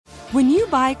When you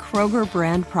buy Kroger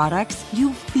brand products,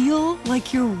 you feel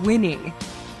like you're winning.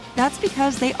 That's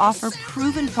because they offer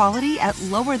proven quality at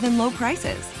lower than low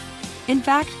prices. In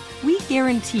fact, we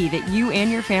guarantee that you and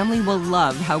your family will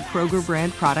love how Kroger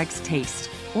brand products taste,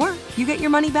 or you get your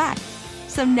money back.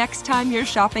 So next time you're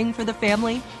shopping for the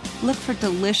family, look for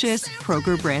delicious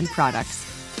Kroger brand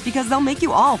products, because they'll make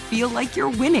you all feel like you're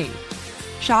winning.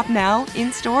 Shop now,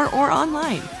 in-store, or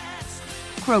online.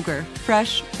 Kroger,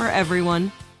 fresh for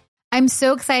everyone. I'm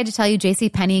so excited to tell you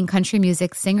JCPenney and country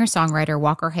music singer-songwriter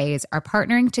Walker Hayes are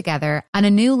partnering together on a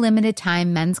new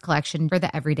limited-time men's collection for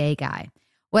the everyday guy.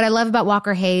 What I love about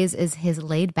Walker Hayes is his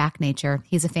laid-back nature.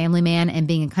 He's a family man, and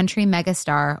being a country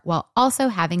megastar while also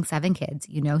having 7 kids,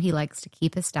 you know he likes to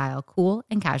keep his style cool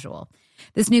and casual.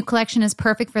 This new collection is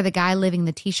perfect for the guy living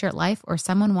the t-shirt life or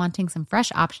someone wanting some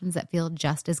fresh options that feel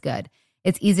just as good.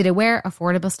 It's easy to wear,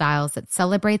 affordable styles that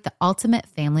celebrate the ultimate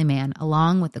family man,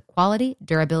 along with the quality,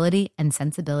 durability, and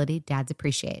sensibility dads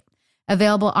appreciate.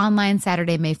 Available online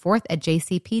Saturday, May 4th at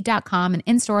jcp.com and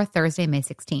in-store Thursday, May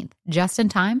 16th, just in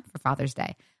time for Father's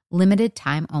Day. Limited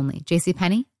time only.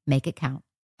 JCPenney, make it count.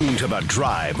 To The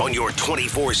Drive on your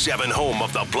 24/7 home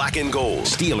of the black and gold.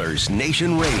 Steelers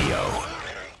Nation Radio.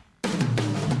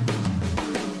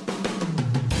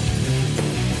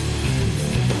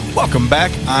 Welcome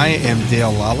back. I am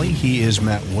Dale Lally. He is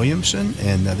Matt Williamson,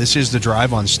 and this is The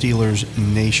Drive on Steelers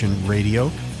Nation Radio.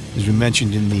 As we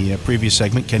mentioned in the previous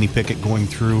segment, Kenny Pickett going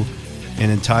through an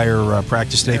entire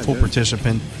practice day, full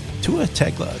participant. Tua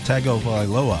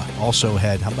Tagovailoa also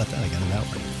had, how about that? I got it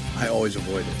out right. I always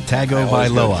avoid it.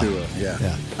 Tagovailoa.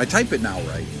 Yeah. I type it now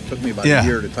right. It took me about a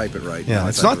year to type it right. Yeah,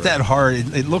 it's not that hard.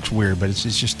 It looks weird, but it's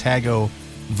just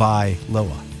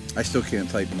Tagovailoa. I still can't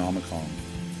type Nomicon.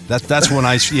 That's when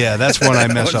I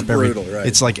mess up brutal, every. right.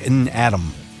 It's like an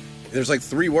atom. There's like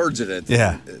 3 words in it.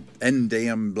 Yeah. N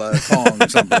damn blah Kong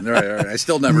something. Right. I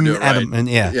still never do it right. Atom, and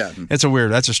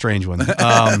that's a strange one.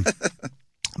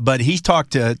 But he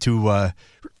talked to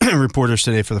reporters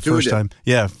today for the first time.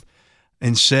 Yeah,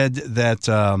 and said that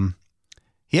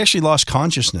he actually lost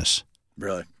consciousness.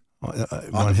 Really?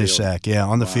 On his sack. Yeah,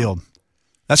 on the field.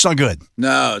 That's not good.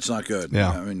 No, it's not good.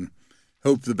 Yeah. I mean,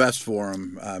 hope the best for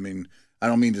him. I mean, I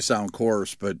don't mean to sound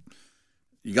coarse, but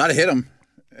you got to hit him.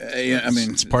 I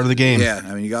mean, it's part of the game. Yeah,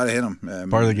 I mean, you got to hit him.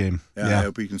 Part of the game. Yeah, I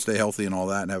hope he can stay healthy and all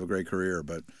that and have a great career,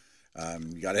 but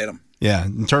you got to hit him. Yeah,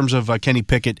 in terms of Kenny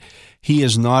Pickett, he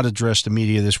has not addressed the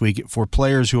media this week for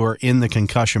players who are in the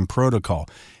concussion protocol.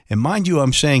 And mind you,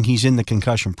 I'm saying he's in the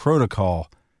concussion protocol.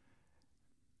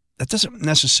 That doesn't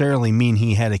necessarily mean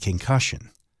he had a concussion.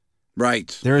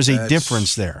 Right. There is a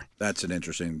difference there. That's an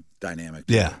interesting dynamic.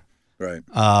 Yeah. Right.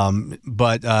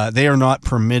 But they are not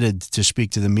permitted to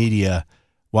speak to the media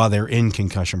while they're in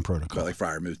concussion protocol. Well, like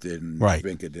Freiermuth did and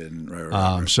Vinca did.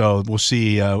 Right. So we'll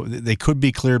see. They could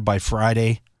be cleared by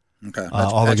Friday. Okay.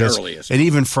 That's earliest. And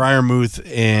even Freiermuth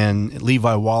and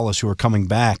Levi Wallace, who are coming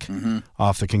back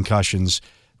off the concussions,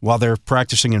 while they're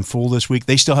practicing in full this week,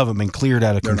 they still haven't been cleared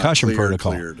out of concussion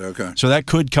protocol. Okay. So that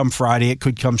could come Friday. It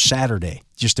could come Saturday.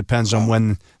 Just depends on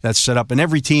when that's set up. And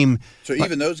every team. So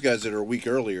even those guys that are a week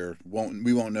earlier,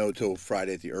 we won't know till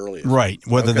Friday at the earliest. Right.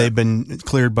 Whether they've been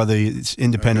cleared by the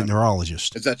independent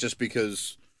neurologist. Is that just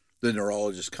because the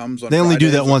neurologist comes on They only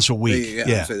Fridays? do that once a week.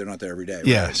 Say they're not there every day.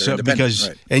 Yeah. Right? So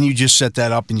because and you just set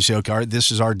that up and you say, okay, all right,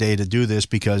 this is our day to do this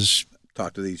because.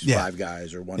 Talk to these 5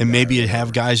 guys or one. And guy maybe you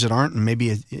have guys that aren't, and maybe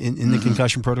in the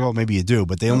concussion protocol, maybe you do,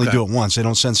 but they only do it once. They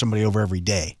don't send somebody over every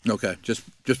day. Okay, just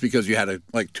because you had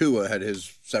Tua had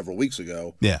his several weeks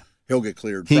ago. Yeah, he'll get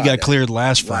cleared. He got cleared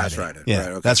last Friday. Yeah, right,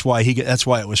 okay. That's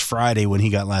why it was Friday when he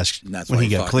got when he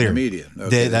got cleared. Media.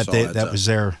 Okay, that was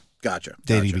their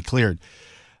day to be cleared.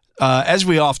 As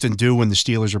we often do when the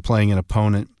Steelers are playing an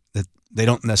opponent that they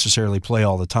don't necessarily play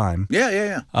all the time.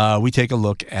 Yeah. We take a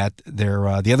look at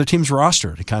their the other team's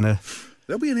roster to kind of.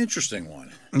 That'll be an interesting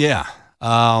one. Yeah.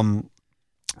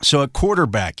 So at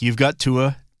quarterback, you've got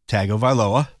Tua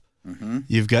Tagovailoa.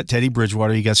 You've got Teddy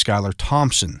Bridgewater. You got Skylar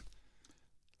Thompson.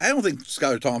 I don't think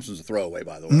Skylar Thompson's a throwaway,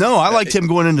 by the way. No, I liked him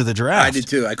going into the draft. I did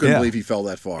too. I couldn't believe he fell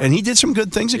that far. And he did some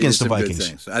good things against the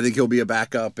Vikings. I think he'll be a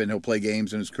backup and he'll play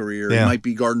games in his career. He might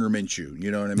be Gardner Minshew.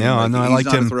 You know what I mean? I liked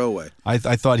him. He's not a throwaway. I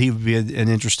thought he would be an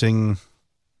interesting,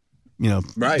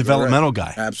 developmental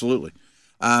guy. Absolutely.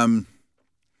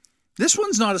 This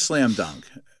one's not a slam dunk.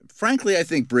 Frankly, I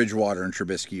think Bridgewater and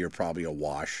Trubisky are probably a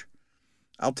wash.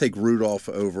 I'll take Rudolph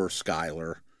over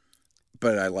Skylar,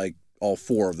 but I like all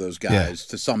 4 of those guys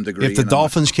to some degree. If the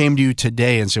Dolphins came to you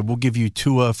today and said, we'll give you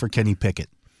Tua for Kenny Pickett.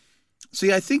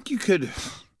 See, I think you could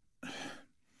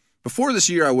 – before this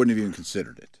year, I wouldn't have even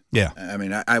considered it. Yeah. I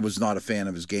mean, I was not a fan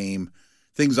of his game.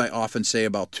 things I often say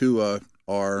about Tua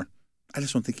are, I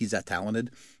just don't think he's that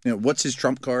talented. What's his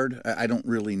trump card? I don't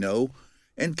really know.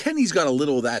 And Kenny's got a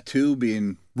little of that too,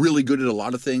 being really good at a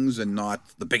lot of things and not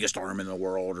the biggest arm in the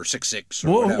world or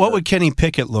 6'6". What would Kenny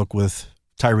Pickett look with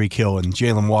Tyreek Hill and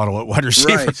Jalen Waddle at wide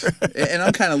receiver? Right. And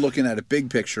I'm kind of looking at a big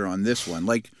picture on this one.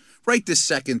 Like, right this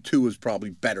second, Tua is probably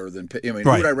better than Pickett. Who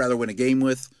would I rather win a game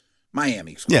with?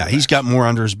 Miami. Yeah, he's got more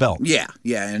under his belt. Yeah,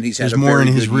 and he's had There's more in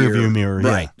his rearview mirror.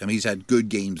 Right. Yeah. I mean, he's had good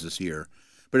games this year.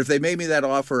 But if they made me that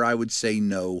offer, I would say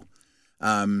no.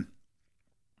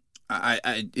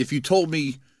 If you told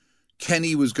me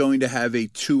Kenny was going to have a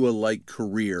Tua-like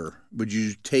career, would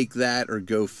you take that or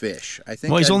go fish? I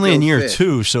think. Well, he's I'd only go in year fish.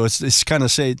 2, so it's kind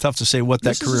of tough to say what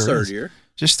that This is career his third is. year.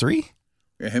 Just 3?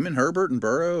 Yeah, him and Herbert and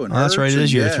Burrow and that's Hurts right. It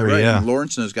is year 3. right. Yeah, And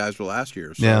Lawrence and those guys were last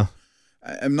year. So yeah.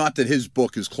 I'm not that his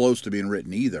book is close to being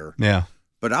written either. Yeah.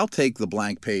 But I'll take the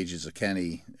blank pages of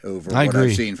Kenny over I what agree.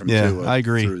 I've seen from Yeah, Tua. I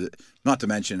agree. Not to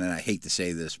mention, and I hate to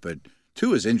say this, but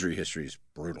Tua's injury history is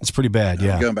brutal. It's pretty bad.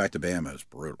 Yeah. Going back to Bama is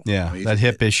brutal. Yeah. I mean, that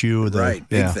hip issue. Right.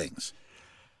 Big things.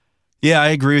 Yeah, I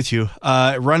agree with you.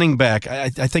 Running back, I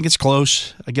think it's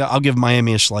close. I'll give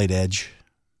Miami a slight edge.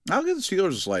 I'll give the Steelers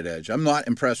a slight edge. I'm not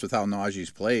impressed with how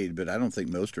Najee's played, but I don't think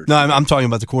Mostert. No, I'm talking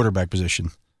about the quarterback position.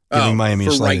 Giving Miami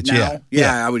a slight edge. Now?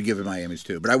 Yeah, I would give it Miami's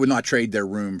too, but I would not trade their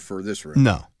room for this room.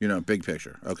 No. Big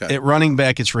picture. Okay. At running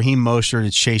back, it's Raheem Mostert,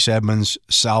 it's Chase Edmonds,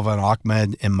 Salvon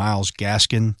Ahmed, and Myles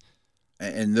Gaskin.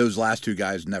 And those last two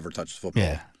guys never touched the football.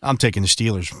 Yeah, I'm taking the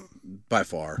Steelers. By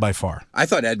far. I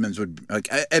thought Edmonds would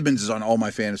Edmonds is on all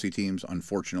my fantasy teams,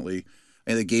 unfortunately.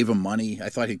 And they gave him money. I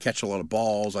thought he'd catch a lot of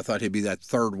balls. I thought he'd be that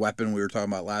third weapon we were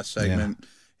talking about last segment. Yeah.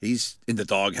 He's in the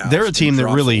doghouse. They're a team that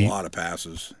really a lot of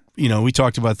passes. We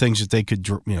talked about things that they could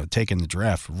take in the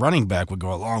draft. Running back would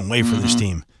go a long way for this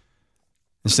team.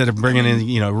 Instead of bringing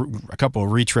in a couple of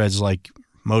retreads like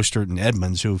Mostert and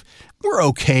Edmonds, who were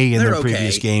okay in their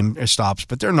previous game stops,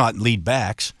 but they're not lead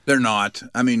backs. They're not.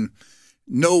 I mean,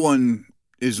 no one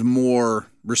is more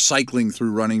recycling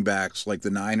through running backs like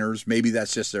the Niners. Maybe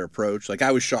that's just their approach. Like,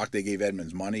 I was shocked they gave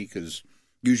Edmonds money because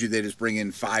usually they just bring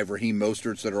in 5 Raheem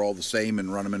Mosterts that are all the same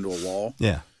and run them into a wall.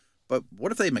 Yeah. But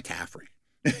what if they McCaffrey?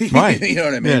 Right. You know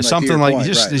what I mean? Yeah, something like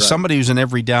just somebody who's an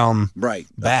every down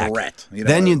back. A threat.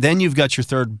 Then you've got your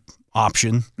third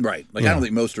option. Right. Like, I don't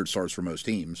think Mostert starts for most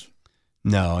teams.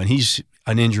 No, and he's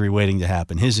an injury waiting to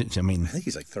happen. I think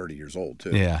he's like 30 years old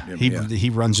too. Yeah, he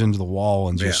runs into the wall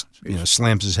and just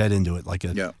slams his head into it like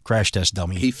a crash test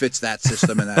dummy. He fits that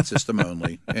system and that system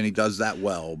only, and he does that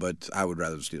well. But I would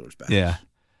rather the Steelers back. Yeah,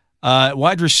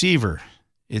 wide receiver,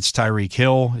 it's Tyreek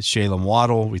Hill, it's Jalen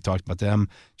Waddle. We talked about them.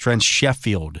 Trent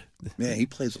Sheffield. Yeah, he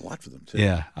plays a lot for them too.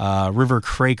 Yeah, River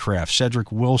Craycraft,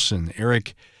 Cedric Wilson,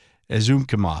 Eric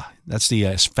Ezunkama. That's the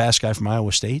fast guy from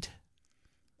Iowa State.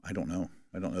 I don't know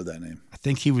that name. I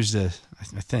think he was I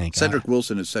think Cedric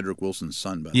Wilson is Cedric Wilson's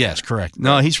son. Yes, correct.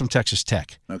 No, he's from Texas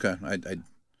Tech. Okay,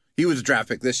 he was a draft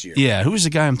pick this year. Yeah, who was the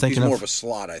guy I'm thinking of? He's more of a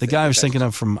slot. I think. The guy I was thinking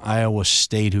of from Iowa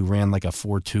State who ran like a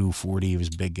 4.2 40. He was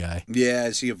a big guy. Yeah,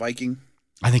 is he a Viking?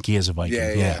 I think he is a Viking.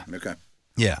 Yeah. Okay.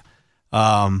 Yeah.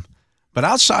 But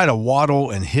outside of Waddle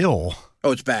and Hill.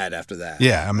 Oh, it's bad after that.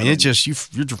 Yeah, I mean it's just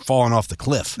you're falling off the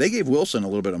cliff. They gave Wilson a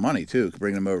little bit of money too,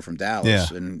 bringing him over from Dallas,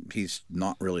 and he's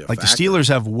not really a factor. The Steelers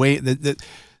have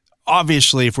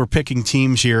obviously, if we're picking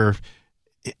teams here,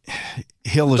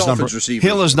 Hill is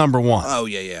number 1. Oh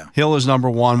yeah. Hill is number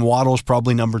 1. Waddle's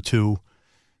probably number 2.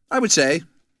 I would say.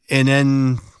 And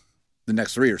then the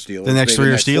next 3 are Steelers. The next 3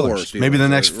 are Steelers. Maybe the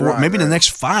next 4. Maybe the next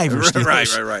 5 are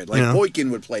Steelers. Right. Like Boykin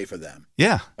would play for them.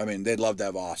 Yeah. I mean, they'd love to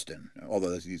have Austin,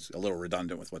 although he's a little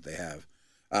redundant with what they have.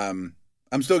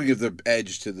 I'm still going to give the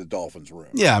edge to the Dolphins' room.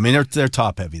 Yeah, I mean, they're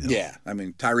top heavy, though. Yeah. I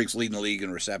mean, Tyreek's leading the league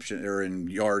in reception or in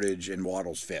yardage, and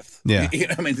Waddle's 5th. Yeah.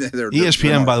 I mean,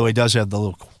 ESPN, by the way, does have the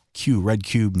little red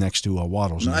cube next to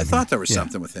Waddle's. No, I thought there was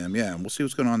something with him. Yeah, and we'll see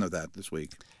what's going on with that this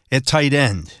week. At tight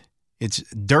end, it's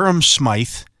Durham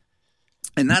Smythe.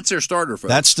 And that's their starter, folks.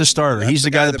 That's the starter. He's the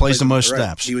guy that plays the most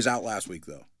snaps. He was out last week,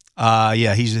 though.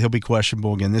 Yeah, he'll be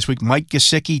questionable again this week. Mike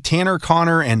Gesicki, Tanner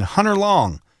Connor, and Hunter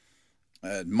Long.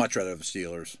 I'd much rather have the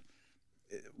Steelers.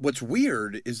 What's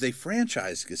weird is they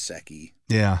franchised Gesicki.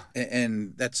 Yeah.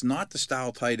 And that's not the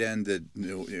style tight end that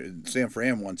San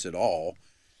Fran wants at all.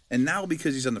 And now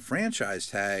because he's on the franchise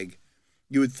tag,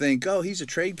 you would think, oh, he's a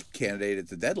trade candidate at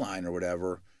the deadline or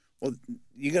whatever. Well,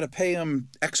 you got to pay him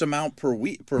X amount per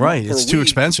week. Right, it's too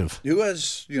expensive. Who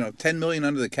has $10 million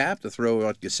under the cap to throw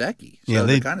out Gesicki? So yeah,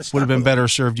 they would have been better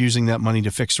served using that money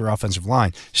to fix their offensive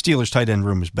line. Steelers' tight end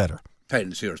room is better.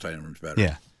 Steelers' tight end room is better.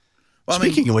 Yeah. Well,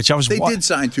 Speaking of which, they did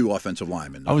sign 2 offensive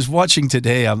linemen. I was watching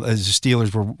today as the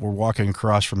Steelers were walking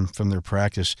across from their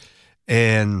practice,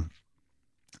 and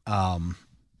I'm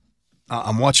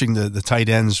watching the tight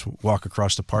ends walk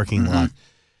across the parking lot.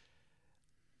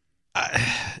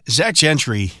 Zach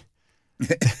Gentry,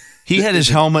 he had his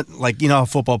helmet, like, you know how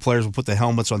football players will put the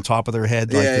helmets on top of their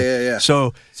head? Like yeah.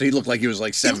 So he looked like he was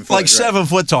like 7 foot. Like 7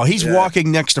 foot tall. He's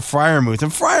walking next to Freiermuth,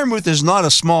 and Freiermuth is not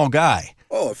a small guy.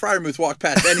 Oh, if Freiermuth walked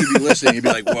past, then he'd be listening. He'd be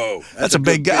like, whoa. That's a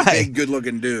big guy. Big,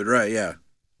 good-looking dude, right, yeah.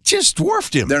 Just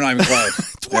dwarfed him. They're not even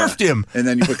close. Dwarfed him. And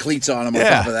then you put cleats on him on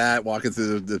top of that, walking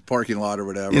through the parking lot or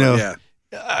whatever. You know, yeah.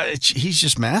 He's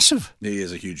just massive. He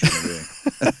is a huge human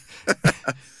being.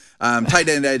 Tight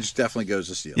end edge definitely goes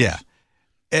to Steelers. Yeah.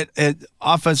 At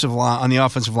offensive line, on the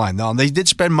offensive line. Now, they did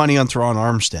spend money on Teron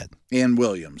Armstead. And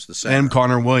Williams, the center. And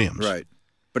Connor Williams. Right.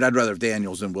 But I'd rather have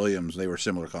Daniels than Williams. They were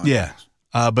similar contracts.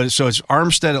 Yeah. But so it's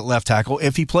Armstead at left tackle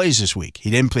if he plays this week.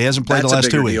 He hasn't played the last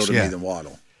 2 weeks. That's a bigger deal to me than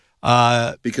Waddle.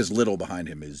 Because Little behind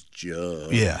him is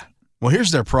just. Yeah. Well,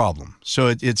 here's their problem. So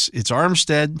it's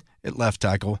Armstead at left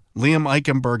tackle, Liam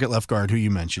Eichenberg at left guard, who you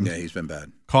mentioned. Yeah, he's been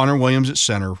bad. Connor Williams at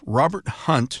center, Robert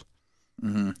Hunt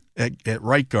at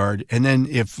right guard, and then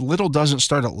if Little doesn't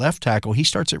start at left tackle, he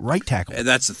starts at right tackle. And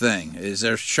that's the thing, is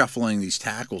they're shuffling these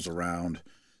tackles around.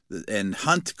 And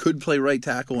Hunt could play right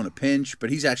tackle in a pinch, but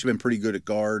he's actually been pretty good at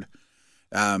guard.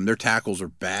 Their tackles are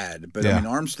bad. But, I mean,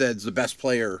 Armstead's the best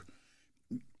player.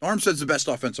 Armstead's the best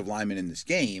offensive lineman in this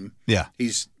game. Yeah.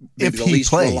 He's maybe the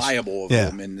least reliable of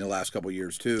them in the last couple of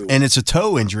years, too. And it's a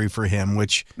toe injury for him,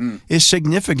 which is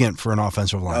significant for an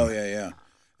offensive lineman. Oh,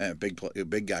 yeah. A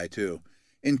big guy, too.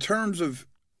 In terms of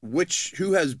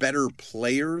who has better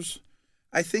players,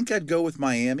 I think I'd go with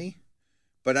Miami.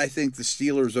 But I think the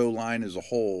Steelers' O-line as a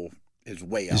whole is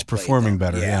way out. Is performing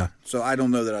better, yeah. So I don't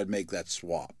know that I'd make that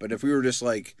swap. But if we were just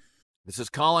like... This is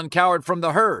Colin Cowherd from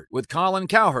The Herd with Colin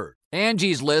Cowherd.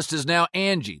 Angie's List is now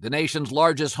Angie, the nation's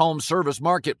largest home service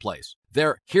marketplace.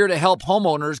 They're here to help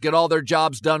homeowners get all their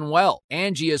jobs done well.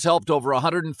 Angie has helped over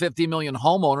 150 million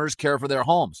homeowners care for their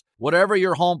homes. Whatever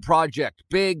your home project,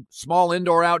 big, small,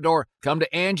 indoor, outdoor, come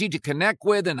to Angie to connect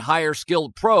with and hire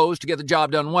skilled pros to get the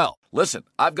job done well. Listen,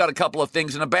 I've got a couple of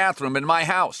things in a bathroom in my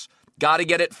house. Got to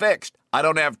get it fixed. I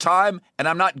don't have time, and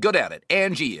I'm not good at it.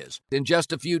 Angie is. In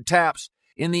just a few taps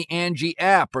in the Angie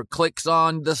app or clicks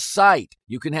on the site,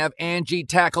 you can have Angie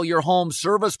tackle your home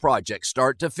service project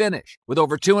start to finish. With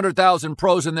over 200,000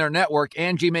 pros in their network,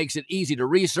 Angie makes it easy to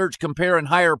research, compare, and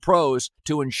hire pros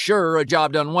to ensure a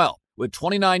job done well. With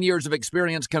 29 years of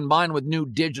experience combined with new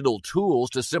digital tools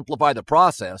to simplify the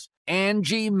process,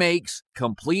 Angie makes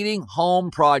completing home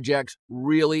projects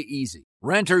really easy.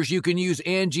 Renters, you can use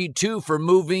Angie too for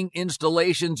moving,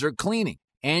 installations, or cleaning.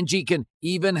 Angie can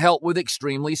even help with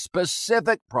extremely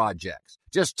specific projects.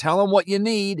 Just tell them what you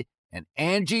need, and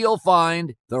Angie will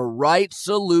find the right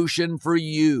solution for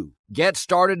you. Get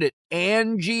started at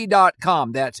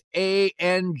Angie.com. That's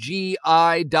ANGI.com,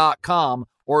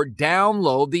 or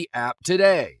download the app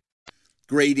today.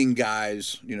 Grading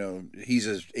guys, he's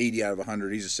a 80 out of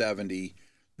 100, he's a 70.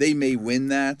 They may win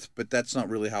that, but that's not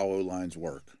really how O-lines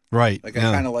work. Right. Like, I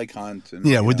kind of like Hunt. And,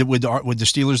 would the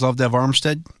Steelers love to have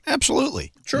Armstead?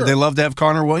 Absolutely. Sure. Would they love to have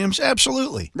Connor Williams?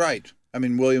 Absolutely. Right. I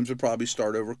mean, Williams would probably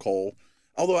start over Cole.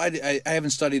 Although I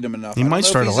haven't studied him enough. He might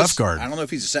start a left guard. I don't know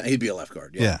if he's a center. He'd be a left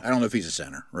guard. Yeah. I don't know if he's a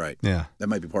center. Right. Yeah. That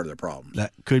might be part of their problem.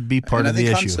 That could be part of the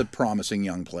issue. Hunt's a promising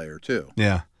young player, too.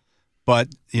 Yeah. But,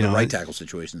 the right tackle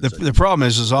situation. The problem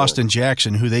is Austin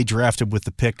Jackson, who they drafted with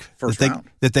the pick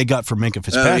that they got for Minkah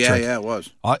Fitzpatrick. Oh, yeah, it was.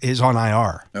 Is on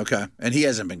IR. Okay. And he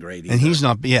hasn't been great either. And he's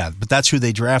not, but that's who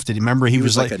they drafted. Remember, he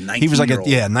was like a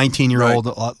 19-year-old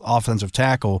offensive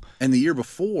tackle. And the year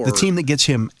before. The team that gets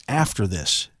him after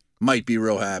this might be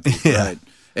real happy. Yeah. Right.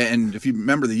 And if you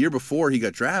remember, the year before he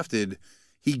got drafted,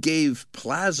 he gave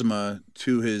plasma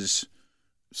to his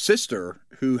sister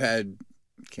who had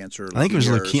cancer. I think it was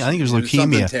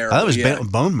leukemia. I thought it was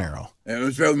bone marrow. It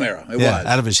was bone marrow. It was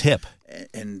out of his hip.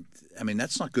 And I mean,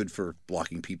 that's not good for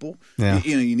blocking people. Yeah.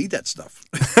 You need that stuff.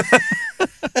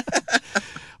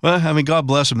 Well, I mean, God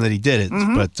bless him that he did it.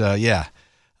 Mm-hmm. But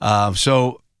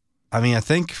so I mean, I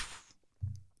think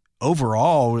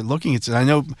overall, looking at, I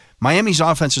know Miami's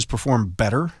offense has performed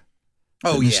better.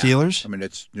 than the Steelers. I mean,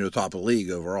 it's top of the league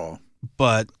overall.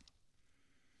 But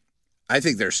I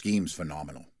think their scheme's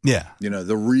phenomenal. Yeah.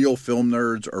 The real film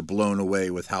nerds are blown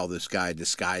away with how this guy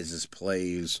disguises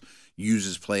plays,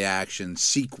 uses play action,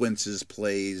 sequences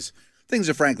plays, things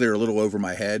that frankly are a little over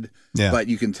my head. Yeah. But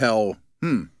you can tell,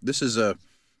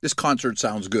 this concert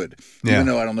sounds good. Even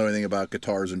though I don't know anything about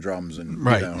guitars and drums and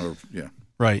right. Yeah.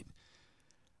 Right.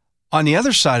 On the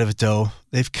other side of it, though,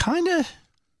 they've kind of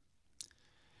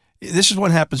 – this is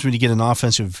what happens when you get an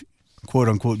offensive,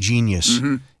 quote-unquote, genius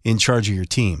in charge of your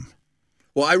team.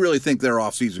 Well, I really think their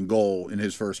offseason goal in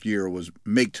his first year was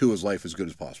make Tua's life as good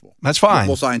as possible. That's fine.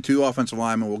 We'll sign 2 offensive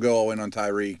linemen. We'll go all in on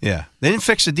Tyreek. Yeah. They didn't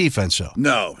fix the defense, though.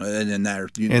 No. And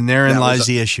therein lies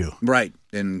the issue. Right.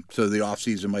 And so the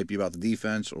offseason might be about the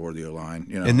defense or the O-line.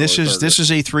 And this is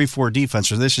a 3-4 defense,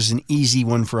 so this is an easy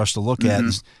one for us to look at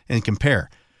and compare.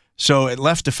 So at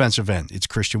left defensive end, it's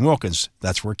Christian Wilkins.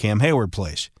 That's where Cam Hayward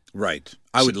plays. Right.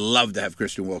 I would love to have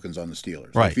Christian Wilkins on the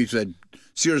Steelers. Right. If you said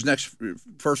Steelers' next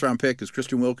first-round pick is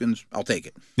Christian Wilkins, I'll take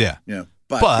it. Yeah.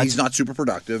 But he's not super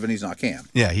productive, and he's not Cam.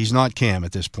 Yeah, he's not Cam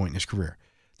at this point in his career.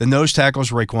 The nose tackle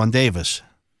is Raekwon Davis.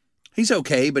 He's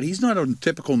okay, but he's not a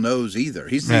typical nose either.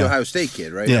 He's the Ohio State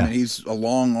kid, right? Yeah. I mean, he's a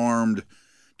long-armed,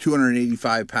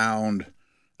 285-pound,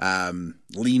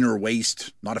 leaner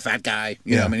waist, not a fat guy.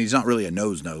 You know, I mean, he's not really a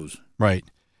nose. Right.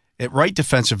 At right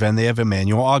defensive end, they have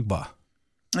Emmanuel Ogbah.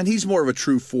 And he's more of a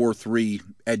true 4-3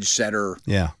 edge setter.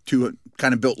 Yeah.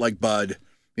 Kind of built like Bud.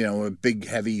 A big,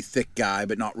 heavy, thick guy,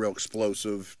 but not real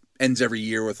explosive. Ends every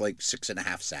year with like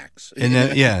 6.5 sacks. And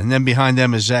then behind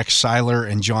them is Zach Seiler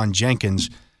and John Jenkins.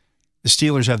 The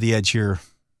Steelers have the edge here.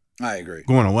 I agree.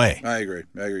 Going away. I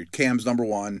agree. Cam's number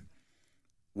 1.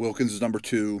 Wilkins is number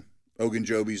 2.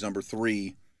 Ogunjobi's number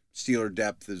 3. Steeler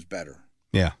depth is better.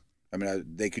 Yeah. I mean,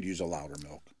 they could use a louder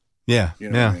milk. Yeah.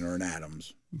 What I mean? Or an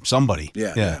Adams. Somebody.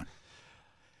 Yeah.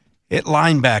 At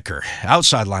linebacker,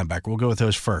 outside linebacker, we'll go with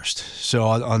those first.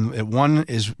 So at one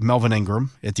is Melvin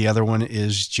Ingram. At the other one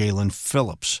is Jalen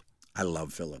Phillips. I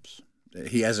love Phillips.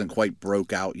 He hasn't quite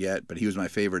broke out yet, but he was my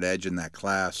favorite edge in that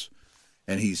class,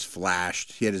 and he's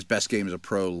flashed. He had his best game as a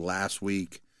pro last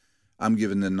week. I'm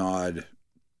giving the nod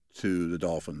to the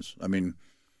Dolphins. I mean,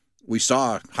 we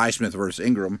saw Highsmith versus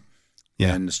Ingram.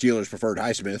 Yeah. And the Steelers preferred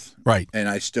Highsmith. Right. And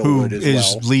I still would as well. Who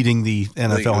is leading the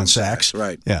NFL in sacks.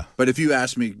 Right. Yeah. But if you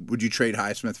asked me, would you trade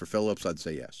Highsmith for Phillips, I'd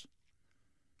say yes.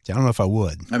 I don't know if I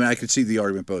would. I mean, I could see the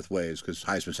argument both ways because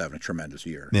Highsmith's having a tremendous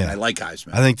year. Yeah. And I like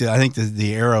Highsmith. I think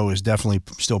the arrow is definitely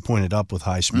still pointed up with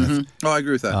Highsmith. Oh, I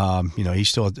agree with that. He's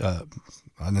still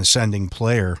an ascending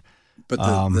player.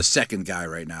 But the second guy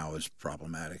right now is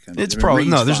problematic. And, it's probably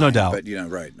no. There's no doubt. But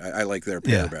right, I like their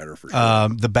pair better for sure.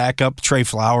 The backup Trey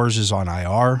Flowers is on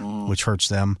IR, which hurts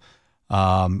them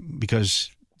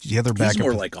because the other backup. He's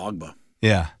more like Ogbah.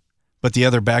 Yeah, but the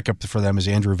other backup for them is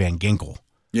Andrew Van Ginkel.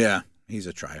 Yeah, he's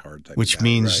a try-hard type. Which of guy,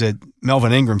 means that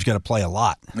Melvin Ingram's got to play a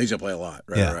lot. He's gonna play a lot,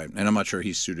 right? Right. And I'm not sure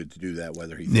he's suited to do that.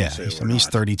 Whether he thinks so or not. He's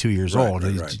 32 years old.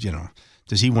 Right.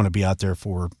 Does he want to be out there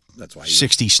for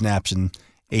 60 snaps and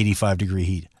 85-degree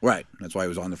heat? Right. That's why he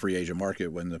was on the free agent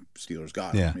market when the Steelers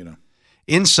got him.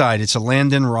 Inside, it's a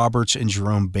Landon Roberts and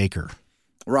Jerome Baker.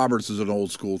 Roberts is an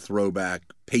old school throwback,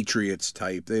 Patriots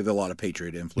type. They have a lot of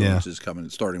Patriot influences coming,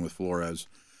 starting with Flores.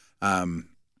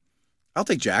 I'll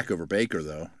take Jack over Baker,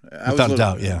 though. Without a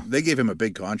doubt, yeah. They gave him a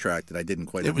big contract that I didn't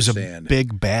quite understand. It was a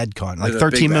big bad contract, like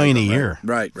 $13 million a year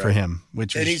for him. And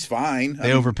he's fine.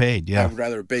 They overpaid, yeah. I would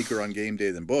rather Baker on game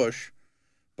day than Bush,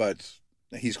 but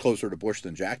he's closer to Bush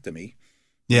than Jack to me.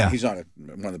 Yeah. He's not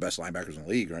one of the best linebackers in the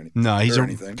league or anything. No, he's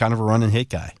kind of a run and hit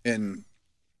guy. And,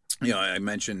 I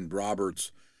mentioned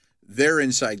Roberts. Their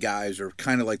inside guys are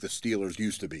kind of like the Steelers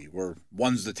used to be, where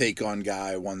one's the take-on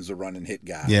guy, one's the run-and-hit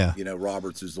guy. Yeah.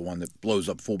 Roberts is the one that blows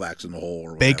up fullbacks in the hole.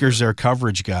 Or Baker's their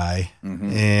coverage guy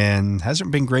and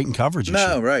hasn't been great in coverage this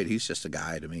year. Right. He's just a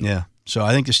guy to me. Yeah. So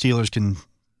I think the Steelers can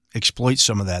exploit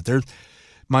some of that.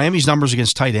 Miami's numbers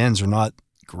against tight ends are not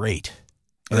great.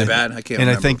 Are they bad? I can't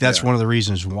remember. And I think that's one of the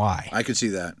reasons why. I could see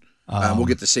that. We'll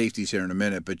get the safeties here in a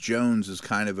minute, but Jones is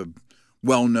kind of a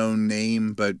well-known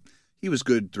name, but he was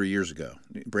good 3 years ago.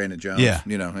 Brandon Jones. Yeah.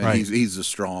 And he's a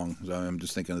strong. So I'm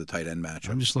just thinking of the tight end matchup.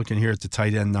 I'm just looking here at the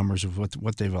tight end numbers of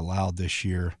what they've allowed this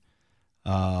year.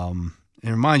 And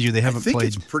remind you, they haven't played. I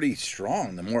think it's pretty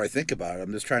strong the more I think about it.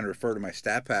 I'm just trying to refer to my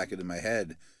stat packet in my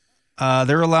head.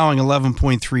 They're allowing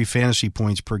 11.3 fantasy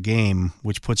points per game,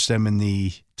 which puts them in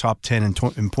the top 10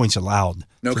 in points allowed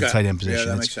for the tight end position.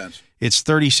 Yeah, that makes sense. It's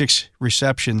 36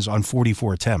 receptions on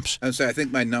 44 attempts. I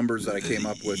think my numbers that I came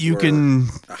up with were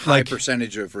a high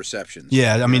percentage of receptions.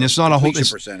 Yeah, I mean, it's not a whole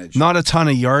percentage. Not a ton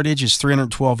of yardage. It's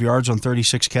 312 yards on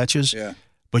 36 catches. Yeah.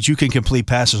 But you can complete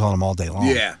passes on them all day long.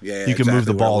 Yeah. You can move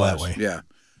the ball that way. Yeah.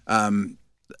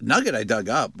 Nugget I dug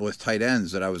up with tight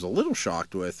ends that I was a little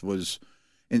shocked with was,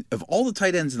 of all the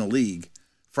tight ends in the league,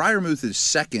 Freiermuth is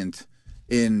second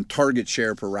in target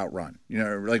share per route run.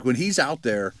 Like when he's out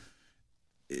there,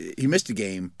 he missed a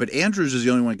game, but Andrews is the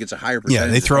only one that gets a higher percentage.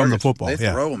 Yeah, they throw him the football. They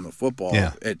throw him the football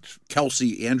at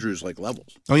Kelsey Andrews like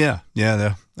levels. Oh yeah,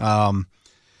 yeah.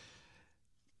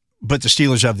 But the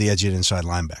Steelers have the edge at inside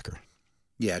linebacker.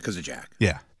 Yeah, because of Jack.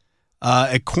 Yeah.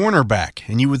 At cornerback,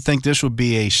 and you would think this would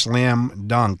be a slam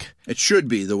dunk. It should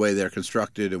be the way they're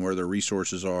constructed and where their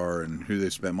resources are and who they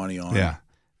spent money on. Yeah.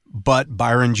 But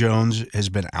Byron Jones has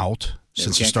been out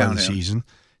since the start of the season.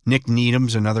 Nick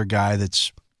Needham's another guy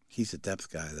that's... He's a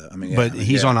depth guy, though. But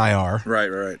he's on IR.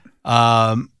 Right.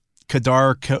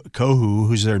 Kadar Kohu,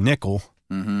 who's their nickel,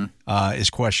 is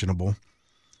questionable.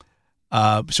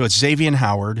 So it's Xavier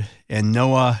Howard and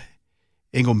Noah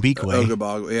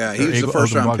Ogunbigwe. Yeah, he was the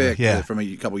first-round pick from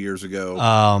a couple years ago.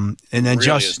 And then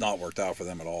really has not worked out for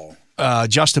them at all.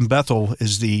 Justin Bethel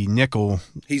is the nickel.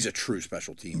 He's a true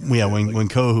special team. Yeah, when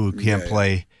Kohu can't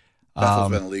play. Bethel's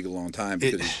been in the league a long time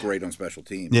because he's great on special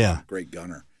teams. Yeah. Great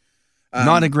gunner.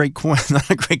 Not a great cover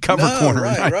corner.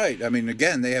 Right. I mean,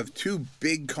 again, they have two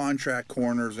big contract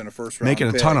corners and a first-round making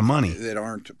a ton of money that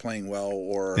aren't playing well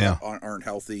or aren't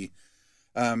healthy.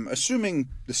 Assuming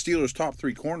the Steelers' top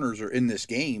three corners are in this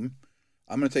game,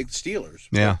 I'm going to take the Steelers.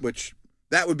 Yeah. Which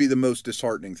that would be the most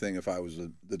disheartening thing if I was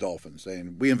the Dolphins,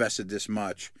 saying we invested this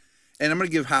much. And I'm going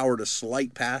to give Howard a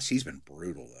slight pass. He's been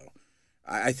brutal, though.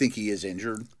 I think he is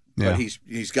injured. Yeah. But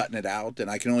he's gotten it out,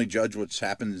 and I can only judge what's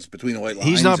happened between the white lines.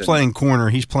 He's not playing corner.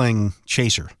 He's playing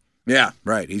chaser. Yeah,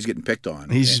 right. He's getting picked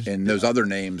on. And those other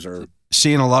names are...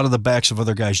 Seeing a lot of the backs of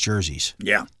other guys' jerseys.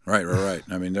 Yeah, right.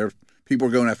 I mean, people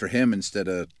are going after him instead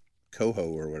of Coho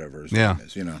or whatever his name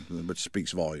is, which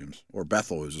speaks volumes. Or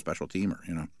Bethel, who's a special teamer,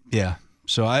 Yeah.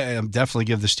 So I definitely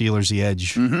give the Steelers the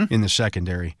edge in the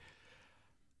secondary.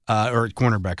 Or at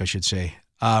cornerback, I should say.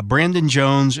 Brandon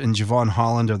Jones and Javon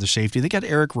Holland are the safety. They got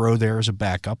Eric Rowe there as a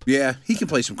backup. Yeah, he can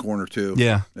play some corner too.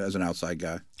 Yeah, as an outside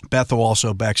guy. Bethel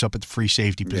also backs up at the free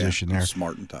safety position there.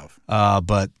 Smart and tough.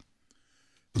 But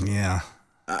yeah,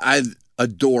 I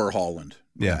adore Holland.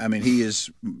 Yeah, I mean he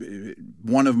is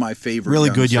one of my favorite.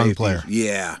 Really good young safeties. player.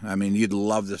 Yeah, I mean you'd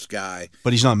love this guy.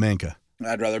 But he's not Minkah.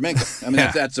 I'd rather Minkah. I mean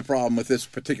that's the problem with this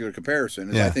particular comparison.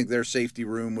 Is I think their safety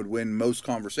room would win most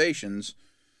conversations.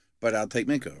 But I'll take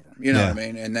Minkah over. You know what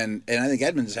I mean? And I think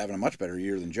Edmonds is having a much better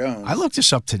year than Jones. I looked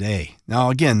this up today.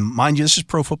 Now, again, mind you, this is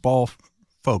Pro Football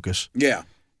Focus. Yeah.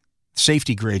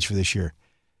 Safety grades for this year.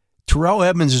 Terrell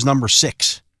Edmonds is number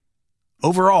 6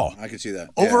 overall. I can see that.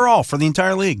 Overall for the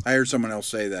entire league. I heard someone else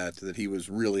say that he was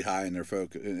really high in their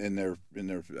in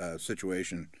their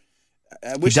situation.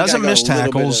 I wish he doesn't miss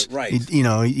tackles. Right.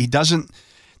 He doesn't.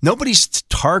 Nobody's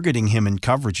targeting him in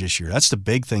coverage this year. That's the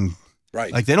big thing.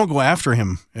 Right. Like, they don't go after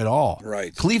him at all.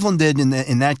 Right. Cleveland did in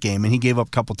that game, and he gave up a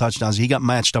couple touchdowns. He got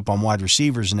matched up on wide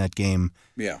receivers in that game.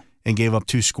 Yeah. And gave up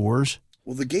 2 scores.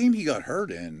 Well, the game he got hurt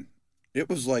in, it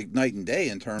was like night and day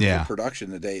in terms of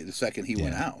production the second he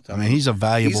went out. I mean, he's a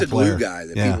valuable player. He's a player. glue guy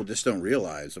that people just don't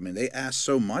realize. I mean, they ask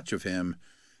so much of him,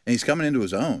 and he's coming into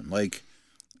his own. Like,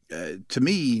 to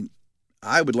me,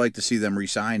 I would like to see them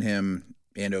re-sign him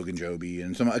and Ogunjobi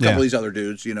and a couple of these other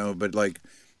dudes, but like...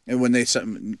 And when he's out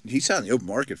in the open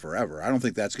market forever. I don't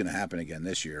think that's going to happen again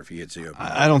this year if he hits the open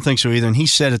market. I don't think so either. And he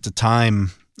said at the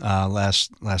time last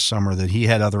summer that he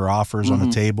had other offers on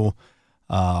the table.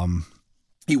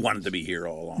 He wanted to be here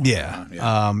all along.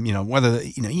 Whether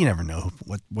you never know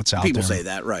what's out there. People say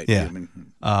that, right? Yeah. I mean,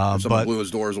 if someone blew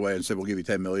his doors away and said, "We'll give you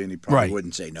 $10 million," he probably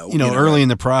wouldn't say no. Early in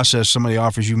the process, somebody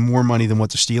offers you more money than what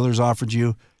the Steelers offered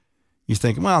you. You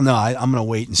think, well, no, I'm going to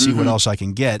wait and see what else I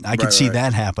can get. I could see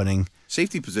that happening.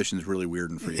 Safety position is really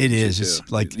weird and free. It is. It's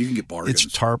like you can get bargains.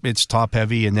 It's top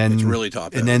heavy, and then it's really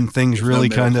top heavy. And then things There's really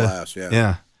no kind of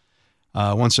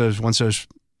once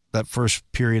that first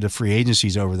period of free agency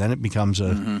is over, then it becomes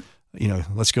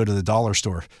let's go to the dollar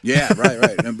store. Yeah,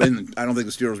 right. And I don't think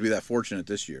the Steelers will be that fortunate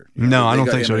this year. No, I don't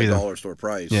think so either. Dollar store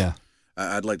price. Yeah,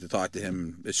 I'd like to talk to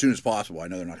him as soon as possible. I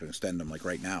know they're not going to extend him like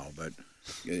right now, but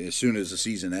as soon as the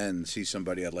season ends, he's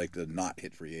somebody I'd like to not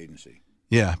hit free agency.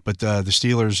 Yeah, but the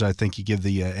Steelers, I think you give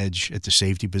the edge at the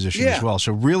safety position as well.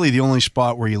 So really the only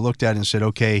spot where you looked at it and said,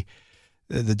 okay,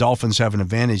 the Dolphins have an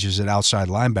advantage is at outside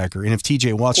linebacker. And if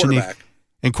TJ Watt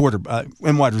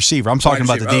and wide receiver, I'm talking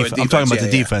about the defense. I'm talking about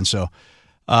the defense. So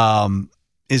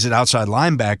is it outside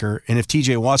linebacker? And if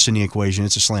TJ Watt's in the equation,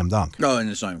 it's a slam dunk. Oh, and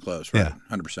it's not even close, right?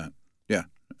 Yeah. 100%. Yeah.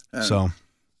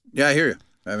 Yeah, I hear you.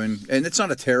 I mean, and it's not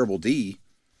a terrible D.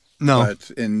 No.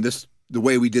 But in the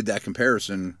way we did that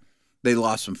comparison, they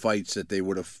lost some fights that they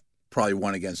would have probably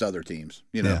won against other teams,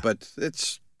 But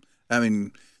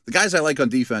the guys I like on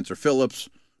defense are Phillips,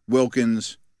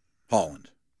 Wilkins, Holland.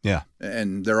 Yeah.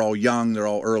 And they're all young. They're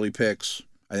all early picks.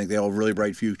 I think they all have really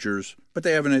bright futures, but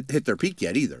they haven't hit their peak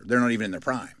yet either. They're not even in their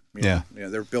prime.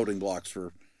 They're building blocks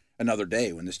for another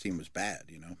day when this team was bad,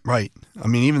 Right. I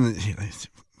mean, even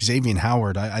Xavier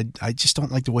Howard, I just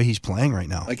don't like the way he's playing right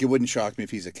now. Like, it wouldn't shock me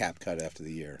if he's a cap cut after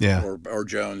the year. Yeah. Or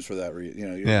Jones for that reason.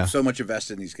 You're so much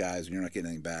invested in these guys and you're not getting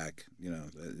anything back.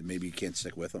 Maybe you can't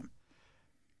stick with them.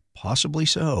 Possibly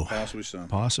so.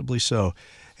 Possibly so.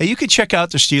 Hey, you can check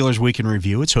out the Steelers Week in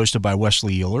Review. It's hosted by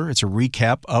Wesley Euler. It's a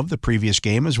recap of the previous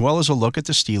game as well as a look at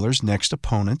the Steelers' next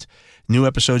opponent. New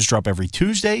episodes drop every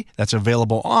Tuesday. That's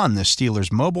available on the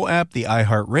Steelers mobile app, the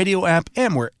iHeartRadio app,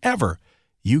 and wherever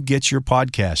you get your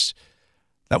podcasts.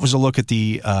 That was a look at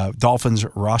the Dolphins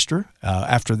roster.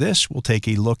 After this, we'll take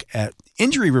a look at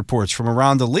injury reports from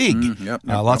around the league.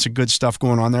 Lots of good stuff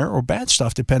going on there, or bad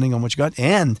stuff, depending on what you got.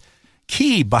 And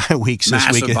key bye weeks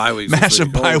this week.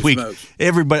 Massive bye week.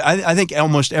 Everybody, I think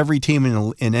almost every team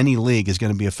in any league is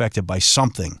going to be affected by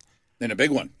something. In a big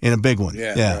one.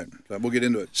 Yeah. Right. So we'll get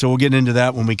into it. So we'll get into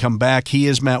that when we come back. He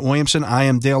is Matt Williamson. I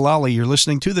am Dale Lally. You're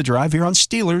listening to The Drive here on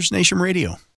Steelers Nation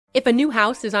Radio. If a new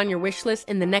house is on your wish list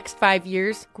in the next 5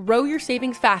 years, grow your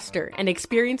savings faster and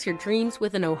experience your dreams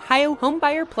with an Ohio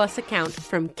Homebuyer Plus account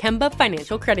from Kemba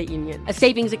Financial Credit Union. A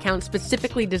savings account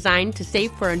specifically designed to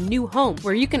save for a new home,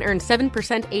 where you can earn 7%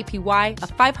 APY,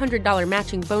 a $500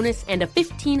 matching bonus, and a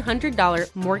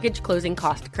 $1,500 mortgage closing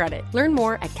cost credit. Learn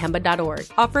more at Kemba.org.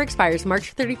 Offer expires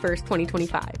March 31st,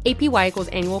 2025. APY equals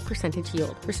annual percentage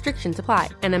yield. Restrictions apply.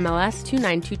 NMLS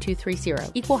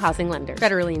 292230. Equal housing lender.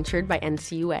 Federally insured by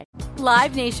NCUA.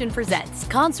 Live Nation presents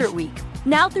Concert Week.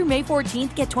 Now through May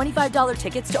 14th, get $25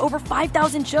 tickets to over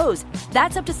 5,000 shows.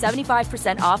 That's up to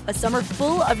 75% off a summer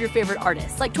full of your favorite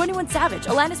artists like 21 Savage,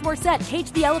 Alanis Morissette,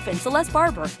 Cage the Elephant, Celeste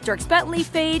Barber, Dierks Bentley,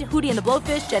 Fade, Hootie and the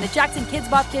Blowfish, Janet Jackson, Kidz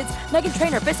Bop Kids, Meghan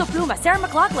Trainor, Peso Pluma, Sarah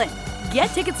McLachlan. Get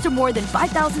tickets to more than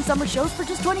 5,000 summer shows for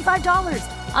just $25.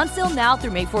 Until now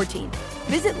through May 14th.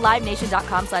 Visit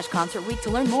livenation.com/Concert Week to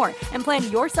learn more and plan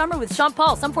your summer with Sean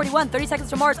Paul, Sum 41, 30 Seconds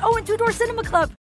to Mars, and Two Door Cinema Club.